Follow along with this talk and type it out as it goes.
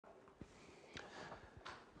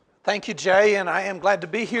Thank you, Jay, and I am glad to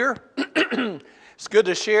be here. It's good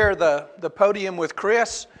to share the podium with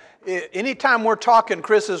Chris. Anytime we're talking,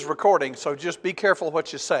 Chris is recording, so just be careful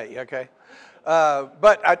what you say, okay?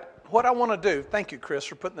 What I want to do, thank you, Chris,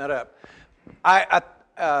 for putting that up.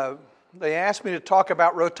 They asked me to talk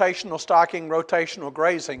about rotational stocking, rotational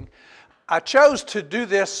grazing. I chose to do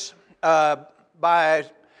this under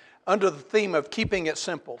the theme of keeping it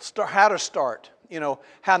simple. How to start. You know,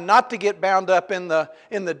 how not to get bound up in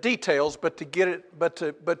the details, but to get it, but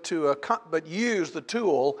use the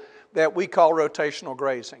tool that we call rotational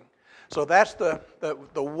grazing. So that's the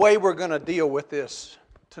way we're going to deal with this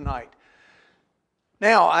tonight.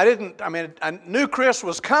 Now, I knew Chris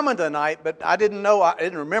was coming tonight, but I didn't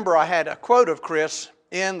remember I had a quote of Chris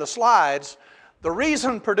in the slides. The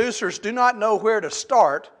reason producers do not know where to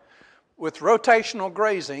start with rotational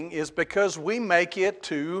grazing is because we make it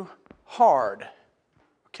too hard.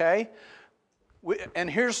 Okay? And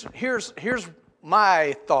here's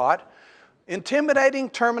my thought. Intimidating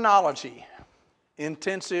terminology.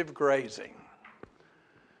 Intensive grazing.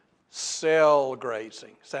 Cell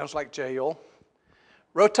grazing. Sounds like jail.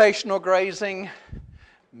 Rotational grazing.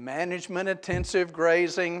 Management intensive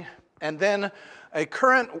grazing. And then a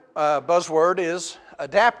current buzzword is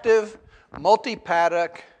adaptive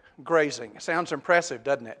multi-paddock grazing. Sounds impressive,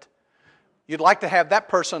 doesn't it? You'd like to have that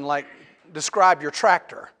person describe your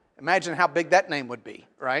tractor. Imagine how big that name would be,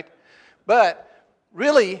 right? But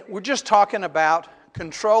really, we're just talking about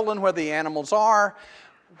controlling where the animals are,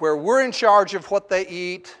 where we're in charge of what they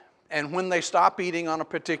eat, and when they stop eating on a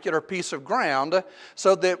particular piece of ground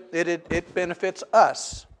so that it benefits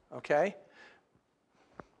us, okay?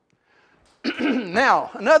 Now,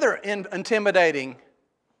 another intimidating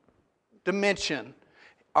dimension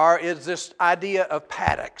is this idea of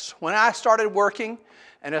paddocks. When I started working,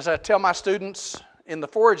 and as I tell my students in the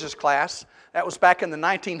forages class, that was back in the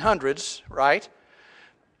 1900s, right?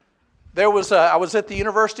 I was at the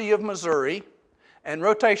University of Missouri, and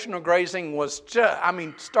rotational grazing was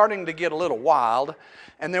starting to get a little wild.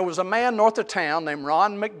 And there was a man north of town named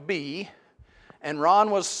Ron McBee, and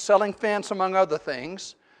Ron was selling fence among other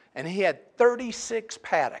things, and he had 36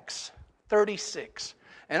 paddocks, 36.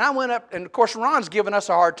 And I went up, and of course Ron's giving us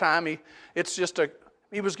a hard time. He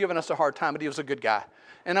was giving us a hard time, but he was a good guy.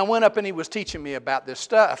 And I went up and he was teaching me about this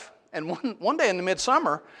stuff. And one day in the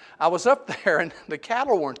midsummer, I was up there and the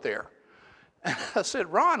cattle weren't there. And I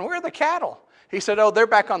said, Ron, where are the cattle? He said, oh, they're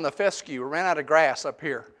back on the fescue. We ran out of grass up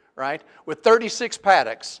here, right? With 36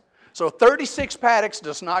 paddocks. So 36 paddocks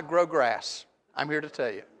does not grow grass. I'm here to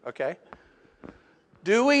tell you, okay?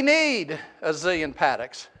 Do we need a zillion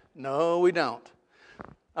paddocks? No, we don't.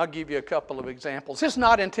 I'll give you a couple of examples. It's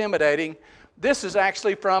not intimidating. This is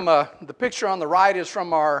actually from, the picture on the right is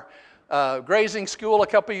from our grazing school a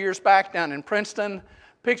couple years back down in Princeton.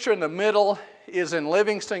 Picture in the middle is in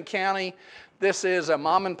Livingston County. This is a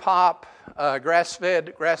mom and pop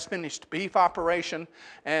grass-fed, grass-finished beef operation.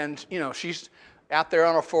 And, you know, she's out there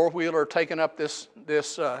on a four-wheeler taking up this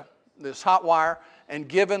hot wire and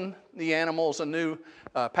giving the animals a new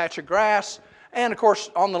patch of grass. And, of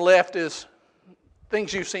course, on the left is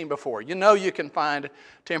things you've seen before. You know you can find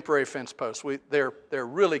temporary fence posts. They're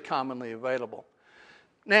really commonly available.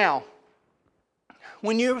 Now,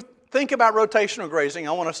 when you think about rotational grazing,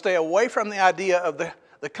 I want to stay away from the idea of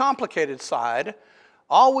the complicated side.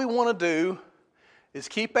 All we want to do is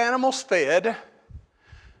keep animals fed,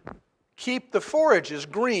 keep the forages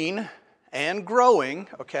green and growing,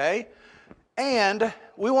 okay? And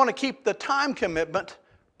we want to keep the time commitment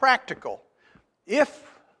practical. If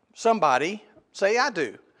somebody, say I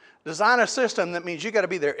do, design a system that means you got to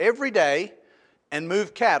be there every day and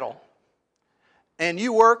move cattle, and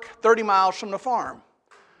you work 30 miles from the farm,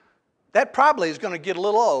 that probably is going to get a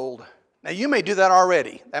little old. Now, you may do that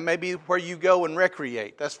already. That may be where you go and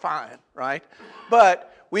recreate. That's fine, right?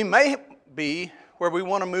 But we may be where we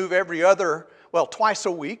want to move twice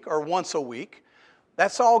a week or once a week.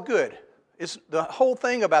 That's all good. The whole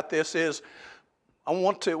thing about this is we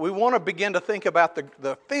want to begin to think about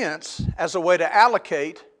the fence as a way to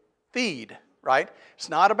allocate feed, right? It's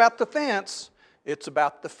not about the fence, it's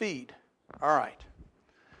about the feed. All right.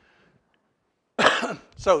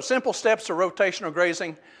 So, simple steps to rotational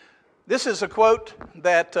grazing. This is a quote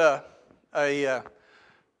that from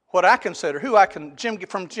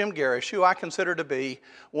Jim Garrish, who I consider to be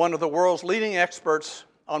one of the world's leading experts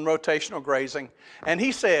on rotational grazing. And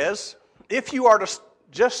he says, if you are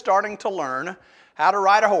just starting to learn how to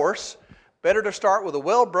ride a horse, better to start with a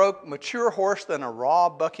well-broke, mature horse than a raw,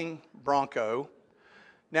 bucking bronco.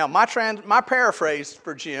 Now, my paraphrase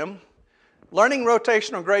for Jim, learning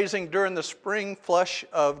rotational grazing during the spring flush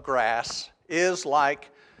of grass is like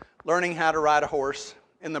learning how to ride a horse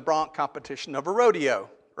in the bronc competition of a rodeo,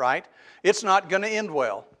 right? It's not going to end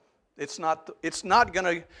well. It's not going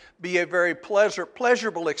to be a very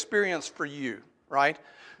pleasurable experience for you, right?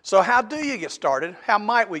 So how do you get started? How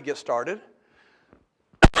might we get started?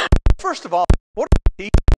 First of all, what are the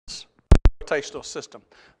pieces of the rotational system?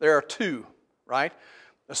 There are two, right?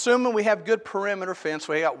 Assuming we have good perimeter fence,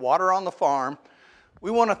 we got water on the farm, we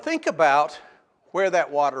want to think about where that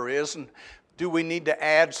water is, and do we need to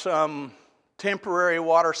add some temporary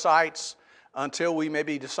water sites until we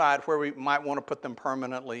maybe decide where we might want to put them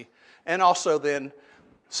permanently. And also then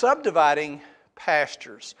subdividing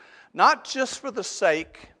pastures, not just for the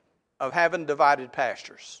sake of having divided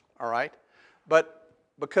pastures, all right, but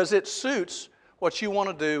because it suits what you want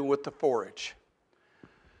to do with the forage.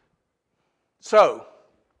 So,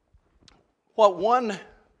 what one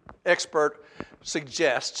expert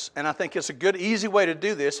suggests, and I think it's a good, easy way to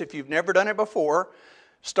do this if you've never done it before,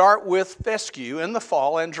 start with fescue in the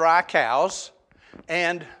fall and dry cows,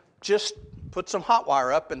 and just put some hot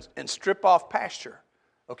wire up and strip off pasture,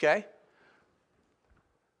 okay?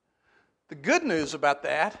 The good news about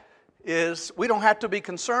that is we don't have to be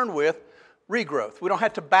concerned with regrowth. We don't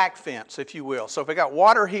have to back fence, if you will. So if I got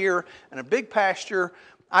water here and a big pasture,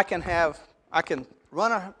 I can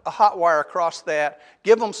run a hot wire across that,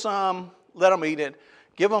 give them some, let them eat it,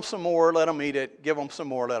 give them some more, let them eat it, give them some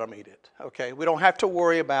more, let them eat it, okay? We don't have to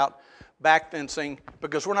worry about back fencing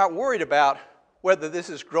because we're not worried about whether this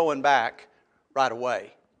is growing back right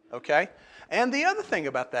away, okay? And the other thing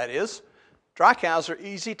about that is dry cows are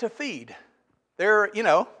easy to feed. They're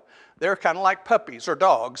kind of like puppies or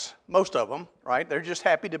dogs, most of them, right? They're just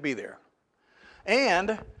happy to be there.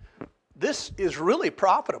 And this is really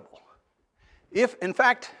profitable. In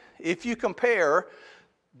fact, if you compare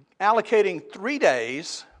allocating 3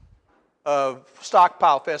 days of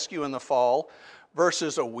stockpile fescue in the fall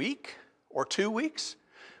versus a week or 2 weeks,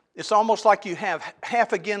 it's almost like you have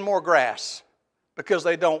half again more grass because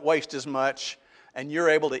they don't waste as much and you're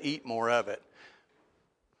able to eat more of it.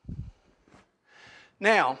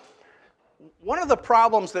 Now, one of the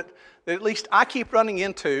problems that at least I keep running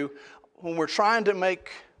into when we're trying to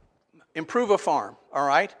improve a farm, all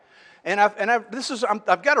right? And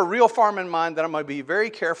I've got a real farm in mind that I'm going to be very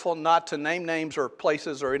careful not to name names or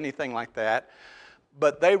places or anything like that,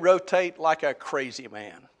 but they rotate like a crazy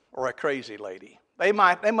man or a crazy lady. They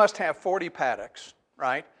must have 40 paddocks,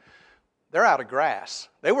 right? They're out of grass.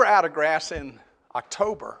 They were out of grass in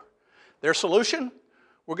October. Their solution,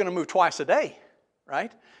 we're going to move twice a day,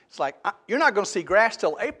 right? It's like, you're not going to see grass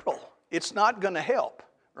till April. It's not going to help,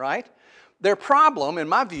 right? Their problem, in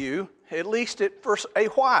my view, at least for a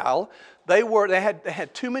while, they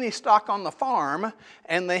had too many stock on the farm,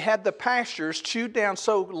 and they had the pastures chewed down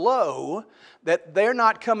so low that they're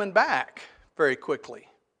not coming back very quickly,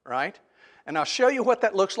 right? And I'll show you what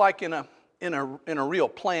that looks like in a real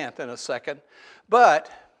plant in a second.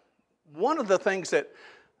 But one of the things that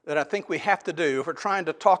I think we have to do if we're trying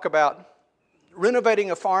to talk about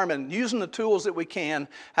renovating a farm and using the tools that we can,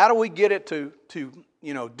 how do we get it to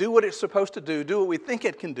do what it's supposed to do what we think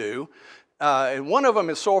it can do? And one of them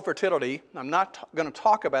is soil fertility. I'm not going to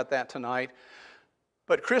talk about that tonight,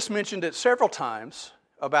 but Chris mentioned it several times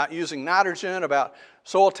about using nitrogen, about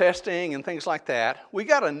soil testing and things like that. We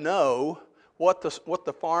got to know what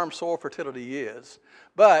the farm soil fertility is,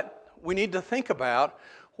 but we need to think about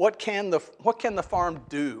what can the farm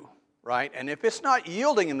do, right? And if it's not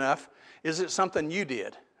yielding enough, is it something you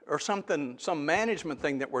did or some management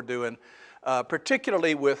thing that we're doing,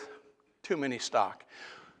 particularly with too many stock?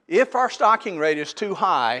 If our stocking rate is too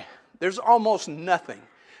high, there's almost nothing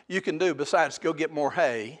you can do besides go get more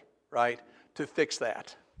hay, right, to fix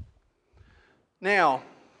that. Now,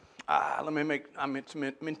 I meant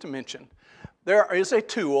to mention, there is a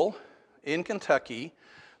tool in Kentucky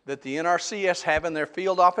that the NRCS have in their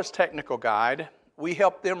field office technical guide. We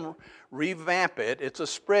help them revamp it. It's a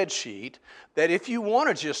spreadsheet that if you want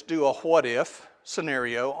to just do a what-if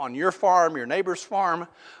scenario on your farm, your neighbor's farm,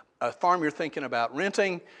 a farm you're thinking about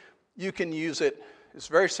renting, you can use it. It's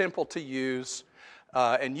very simple to use,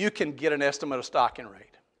 and you can get an estimate of stocking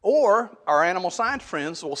rate. Or our animal science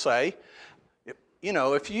friends will say,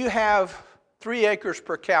 if you have 3 acres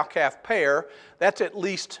per cow-calf pair, that's at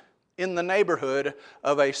least in the neighborhood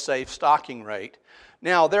of a safe stocking rate.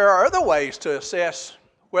 Now, there are other ways to assess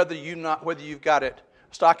whether you've got it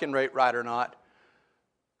stocking rate right or not.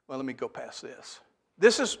 Well, let me go past this.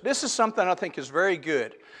 This is something I think is very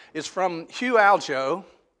good. It's from Hugh Aljo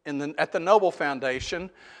at the Noble Foundation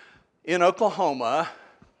in Oklahoma,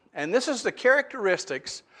 and this is the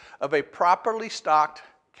characteristics of a properly stocked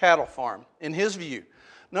cattle farm in his view.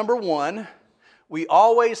 Number one, we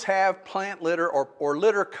always have plant litter or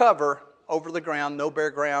litter cover over the ground, no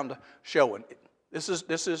bare ground showing. This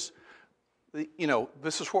is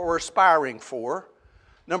what we're aspiring for.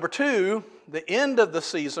 Number two, the end of the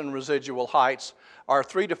season residual heights are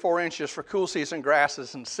 3 to 4 inches for cool season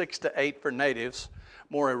grasses and 6 to 8 for natives,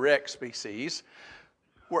 more erect species.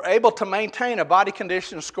 We're able to maintain a body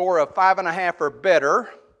condition score of 5.5 or better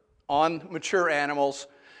on mature animals,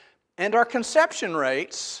 and our conception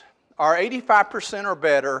rates are 85% or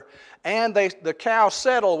better, and the cows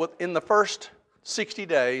settle within the first 60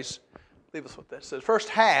 days. I believe that's what that says. First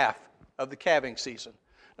half of the calving season.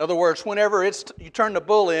 In other words, whenever you turn the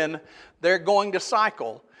bull in, they're going to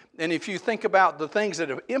cycle. And if you think about the things that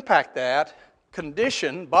impact that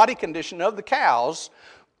body condition of the cows,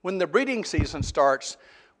 when the breeding season starts,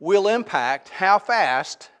 will impact how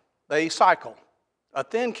fast they cycle. A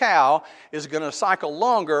thin cow is going to cycle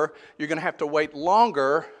longer. You're going to have to wait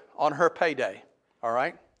longer on her payday. All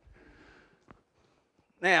right?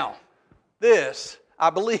 Now, this, I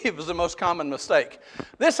believe, is the most common mistake.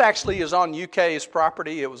 This actually is on UK's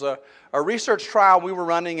property. It was a research trial we were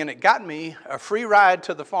running, and it got me a free ride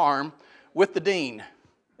to the farm with the dean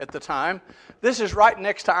at the time. This is right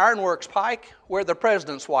next to Ironworks Pike, where the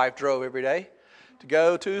president's wife drove every day to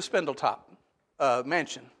go to Spindletop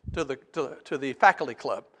Mansion, to the faculty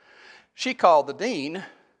club. She called the dean.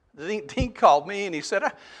 The dean called me, and he said,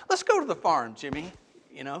 let's go to the farm, Jimmy,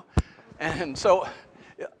 And so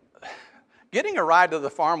getting a ride to the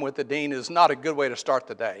farm with the dean is not a good way to start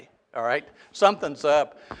the day, all right? Something's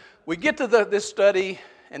up. We get to this study,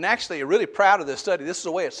 and actually I'm really proud of this study. This is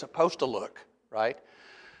the way it's supposed to look, right?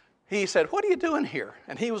 He said, what are you doing here?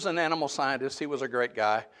 And he was an animal scientist. He was a great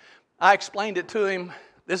guy. I explained it to him.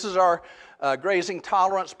 This is our grazing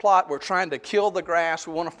tolerance plot. We're trying to kill the grass.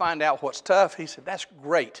 We want to find out what's tough. He said, that's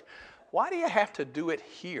great. Why do you have to do it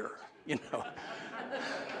here?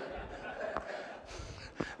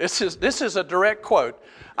 This is a direct quote.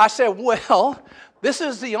 I said, well, this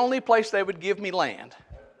is the only place they would give me land.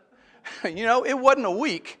 It wasn't a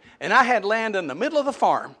week, and I had land in the middle of the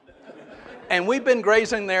farm. And we've been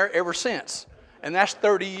grazing there ever since. And that's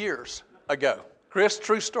 30 years ago. Chris,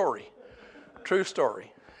 true story. True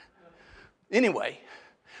story. Anyway,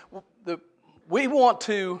 we want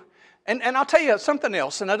to, and I'll tell you something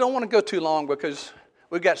else, and I don't want to go too long because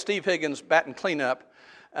we've got Steve Higgins batting cleanup,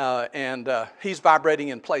 and he's vibrating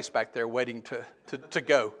in place back there waiting to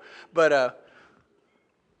go. But,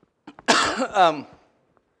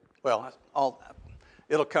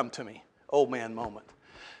 it'll come to me. Old man moment.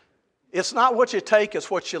 It's not what you take,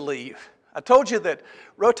 it's what you leave. I told you that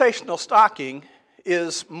rotational stocking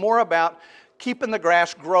is more about keeping the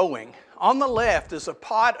grass growing. On the left is a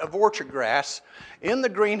pot of orchard grass in the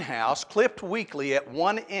greenhouse, clipped weekly at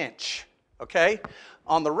 1 inch, okay?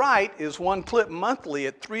 On the right is one clipped monthly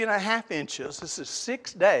at 3.5 inches. This is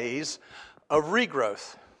 6 days of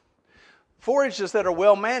regrowth. Forages that are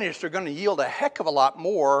well managed are going to yield a heck of a lot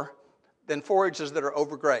more than forages that are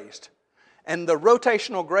overgrazed. And the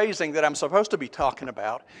rotational grazing that I'm supposed to be talking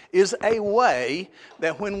about is a way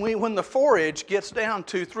that when the forage gets down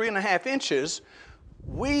to 3.5 inches,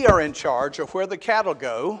 we are in charge of where the cattle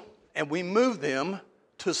go, and we move them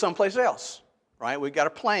to someplace else, right? We've got a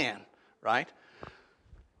plan, right?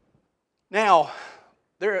 Now,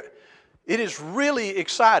 it is really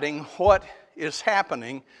exciting what is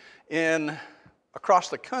happening across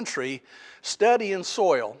the country studying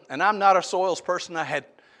soil. And I'm not a soils person. I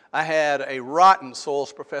had a rotten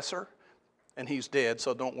soils professor, and he's dead,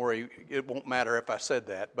 so don't worry. It won't matter if I said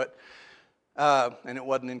that. But and it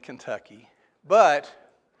wasn't in Kentucky. But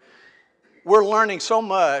we're learning so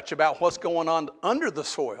much about what's going on under the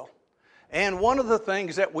soil. And one of the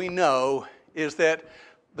things that we know is that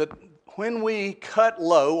when we cut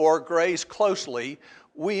low or graze closely,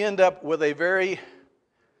 we end up with a very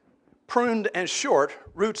pruned and short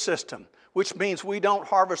root system, which means we don't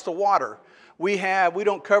harvest the water. We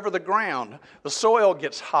don't cover the ground. The soil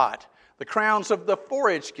gets hot. The crowns of the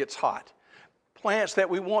forage gets hot. Plants that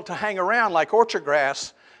we want to hang around, like orchard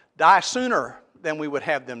grass, die sooner than we would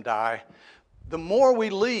have them die. The more we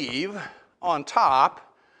leave on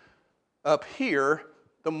top, up here,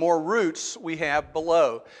 the more roots we have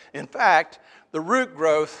below. In fact, the root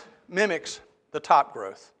growth mimics the top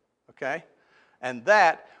growth, okay? And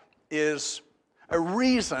that is a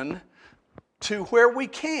reason to where we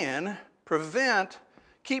can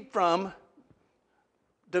keep from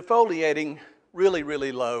defoliating really,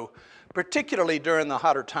 really low, particularly during the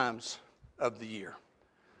hotter times of the year.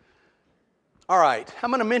 All right,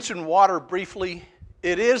 I'm going to mention water briefly.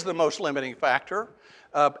 It is the most limiting factor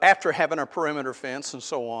after having a perimeter fence and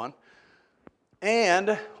so on.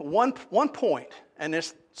 And one point, and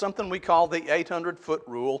it's something we call the 800-foot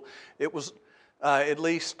rule. It was at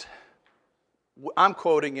least, I'm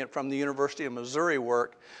quoting it from the University of Missouri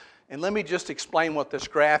work. And let me just explain what this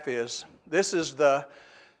graph is. This is the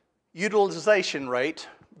utilization rate,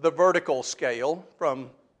 the vertical scale from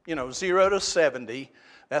 0 to 70.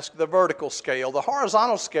 That's the vertical scale. The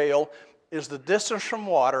horizontal scale is the distance from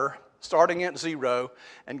water starting at 0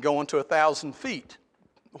 and going to 1,000 feet.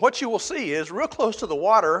 What you will see is real close to the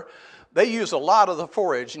water, they use a lot of the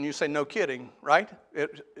forage, and you say, no kidding, right?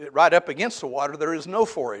 Right up against the water, there is no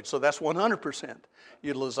forage, so that's 100%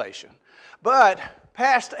 utilization. But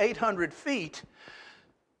past 800 feet,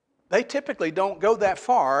 they typically don't go that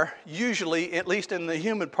far, usually, at least in the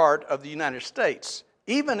humid part of the United States,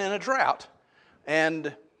 even in a drought.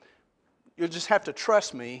 And you'll just have to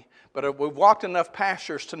trust me, but we've walked enough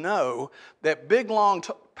pastures to know that big,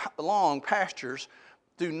 long pastures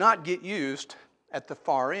do not get used at the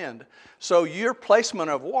far end. So your placement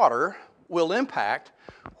of water will impact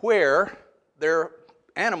where their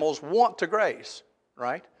animals want to graze,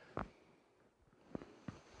 right?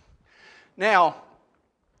 Now,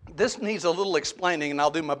 this needs a little explaining, and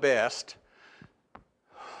I'll do my best.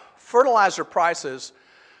 Fertilizer prices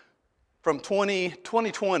from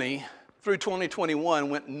 2020 through 2021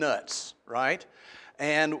 went nuts, right?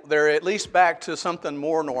 And they're at least back to something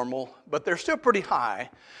more normal, but they're still pretty high.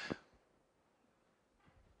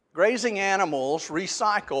 Grazing animals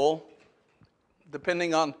recycle,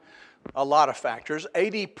 depending on a lot of factors,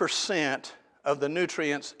 80% of the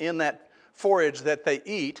nutrients in that forage that they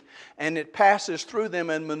eat, and it passes through them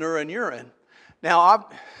in manure and urine. Now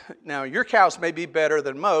your cows may be better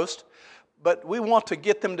than most, but we want to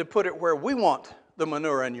get them to put it where we want the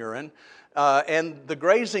manure and urine. And the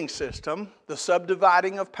grazing system, the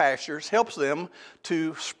subdividing of pastures, helps them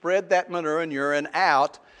to spread that manure and urine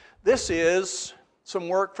out. This is some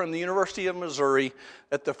work from the University of Missouri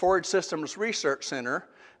at the Forage Systems Research Center.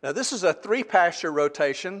 Now this is a 3-pasture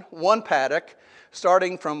rotation, 1 paddock,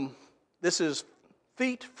 starting from, this is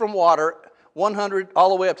feet from water, 100 all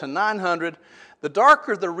the way up to 900. The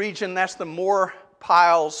darker the region, that's the more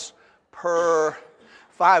piles per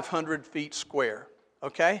 500 feet square,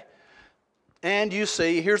 okay? And you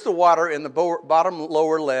see, here's the water in the bottom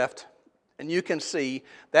lower left, and you can see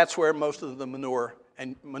that's where most of the manure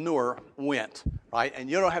went, right? And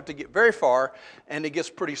you don't have to get very far, and it gets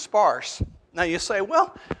pretty sparse. Now you say,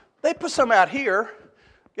 well, they put some out here.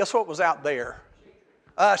 Guess what was out there?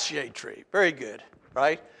 A shade tree. Very good,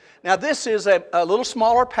 right? Now this is a little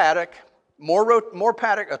smaller paddock, more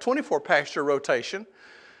paddock, a 24-pasture rotation.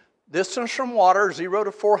 Distance from water, 0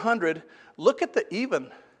 to 400. Look at the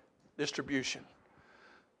even distribution.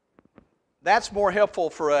 That's more helpful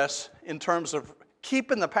for us in terms of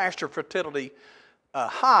keeping the pasture fertility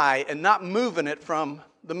high and not moving it from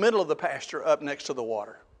the middle of the pasture up next to the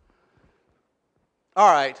water.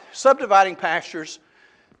 All right, subdividing pastures.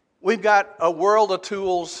 We've got a world of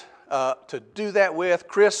tools to do that with.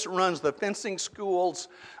 Chris runs the fencing schools.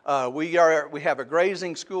 We have a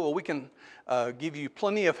grazing school. We can give you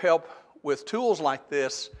plenty of help with tools like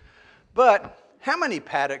this. But how many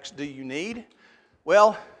paddocks do you need?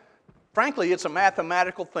 Well, frankly, it's a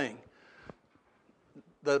mathematical thing.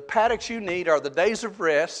 The paddocks you need are the days of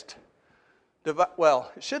rest.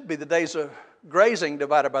 Well, it should be the days of grazing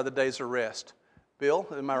divided by the days of rest. Bill,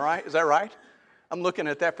 am I right? Is that right? I'm looking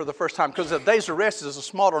at that for the first time because the days of rest is a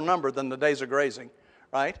smaller number than the days of grazing,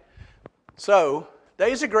 right? So,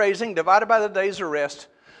 days of grazing divided by the days of rest.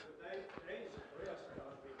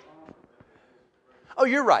 Oh,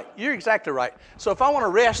 you're right. You're exactly right. So if I want to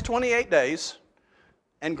rest 28 days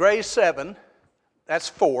and graze 7, that's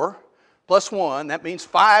 4, plus 1. That means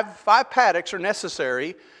 5 paddocks are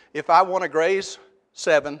necessary if I want to graze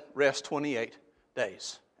 7, rest 28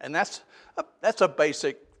 days. And that's a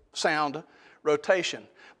basic sound rotation.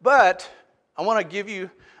 But I want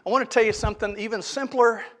to tell you something even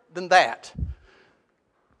simpler than that.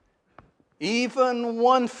 Even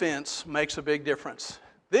one fence makes a big difference.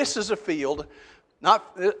 This is a field.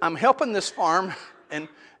 I'm helping this farm,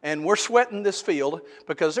 and we're sweating this field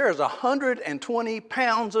because there's 120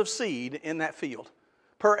 pounds of seed in that field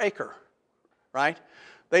per acre, right?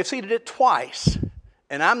 They've seeded it twice,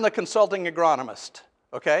 and I'm the consulting agronomist,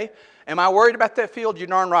 okay? Am I worried about that field? You're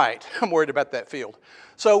darn right. I'm worried about that field.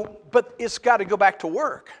 So, but it's got to go back to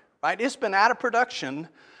work, right? It's been out of production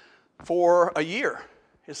for a year.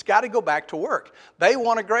 It's got to go back to work. They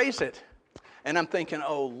want to graze it. And I'm thinking,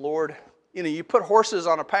 oh, Lord, you put horses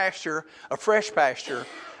on a pasture, a fresh pasture,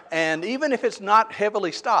 and even if it's not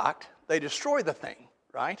heavily stocked, they destroy the thing,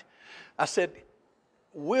 right? I said,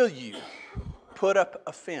 will you put up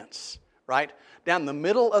a fence, right, down the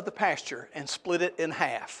middle of the pasture and split it in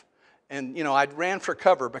half. And, you know, I ran for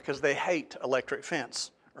cover because they hate electric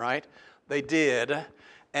fence, right? They did.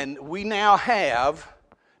 And we now have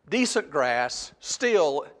decent grass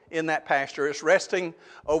still in that pasture. It's resting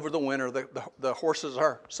over the winter. The horses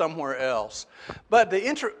are somewhere else. But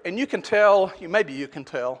and you can tell, maybe you can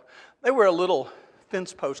tell, they were a little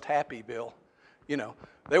fence post happy, Bill. You know,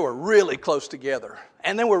 they were really close together.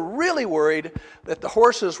 And they were really worried that the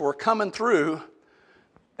horses were coming through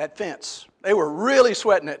that fence. They were really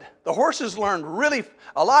sweating it. The horses learned really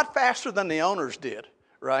a lot faster than the owners did,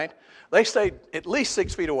 right? They stayed at least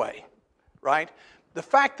 6 feet away, right? The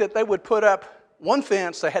fact that they would put up one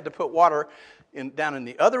fence, they had to put water down in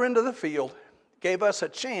the other end of the field, gave us a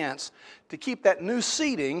chance to keep that new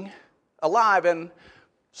seeding alive, and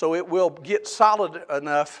so it will get solid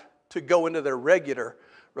enough to go into their regular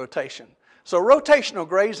rotation. So rotational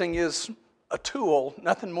grazing is a tool,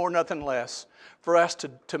 nothing more, nothing less, for us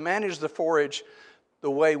to manage the forage the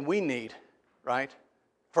way we need, right,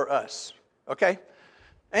 for us, okay?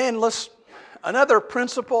 And another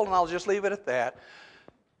principle, and I'll just leave it at that,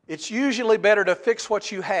 it's usually better to fix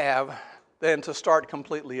what you have than to start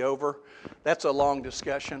completely over. That's a long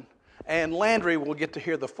discussion. And Landry will get to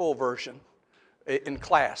hear the full version in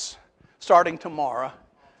class starting tomorrow.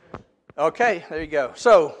 Okay, there you go.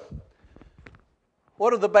 So,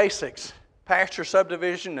 what are the basics? Pasture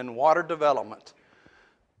subdivision and water development.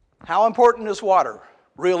 How important is water?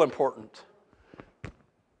 Real important.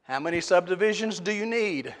 How many subdivisions do you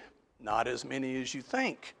need? Not as many as you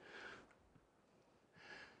think.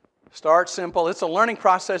 Start simple. It's a learning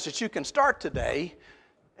process that you can start today,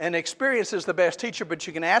 and experience is the best teacher, but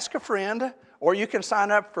you can ask a friend, or you can sign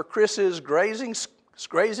up for Chris's grazing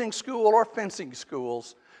school or fencing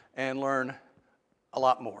schools and learn a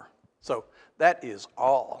lot more. So that is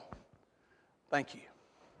all. Thank you.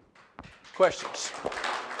 Questions?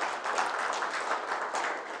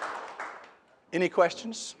 Any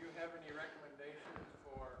questions? Do you have any recommendations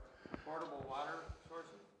for portable water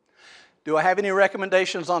sources? Do I have any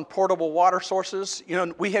recommendations on portable water sources? You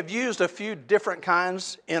know, we have used a few different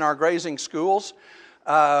kinds in our grazing schools.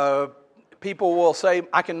 People will say,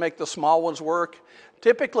 I can make the small ones work.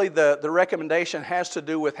 Typically, the recommendation has to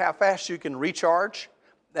do with how fast you can recharge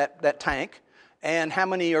that tank and how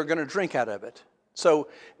many are going to drink out of it. So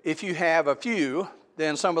if you have a few,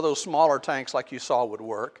 then some of those smaller tanks like you saw would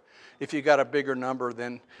work. If you got a bigger number,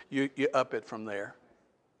 then you up it from there.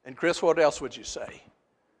 And Chris, what else would you say?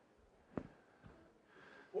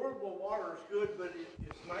 Portable water is good, but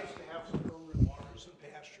it's nice to have some permanent waters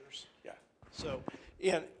and pastures. Yeah. So,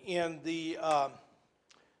 and the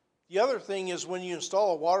other thing is when you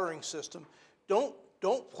install a watering system,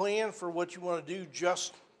 don't plan for what you want to do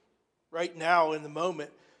just right now in the moment.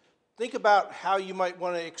 Think about how you might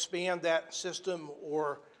want to expand that system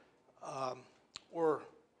or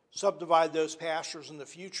subdivide those pastures in the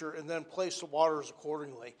future, and then place the waters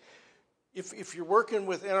accordingly. If you're working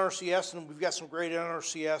with NRCS, and we've got some great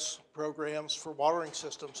NRCS programs for watering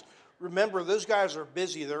systems, remember those guys are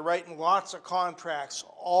busy. They're writing lots of contracts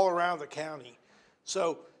all around the county.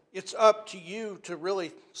 So it's up to you to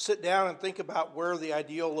really sit down and think about where the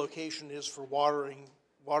ideal location is for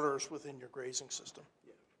waters within your grazing system.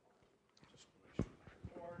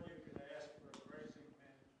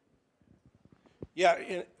 Yeah,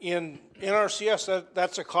 in NRCS,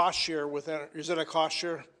 that's a cost share is it a cost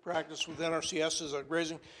share practice with NRCS as a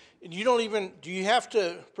grazing? And you don't even, do you have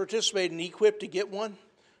to participate in EQIP to get one?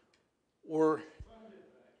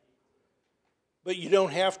 But you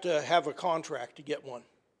don't have to have a contract to get one.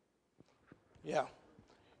 Yeah,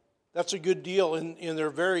 that's a good deal, and they're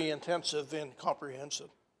very intensive and comprehensive.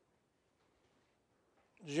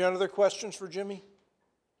 Do you have other questions for Jimmy?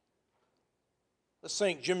 Let's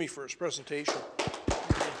thank Jimmy for his presentation.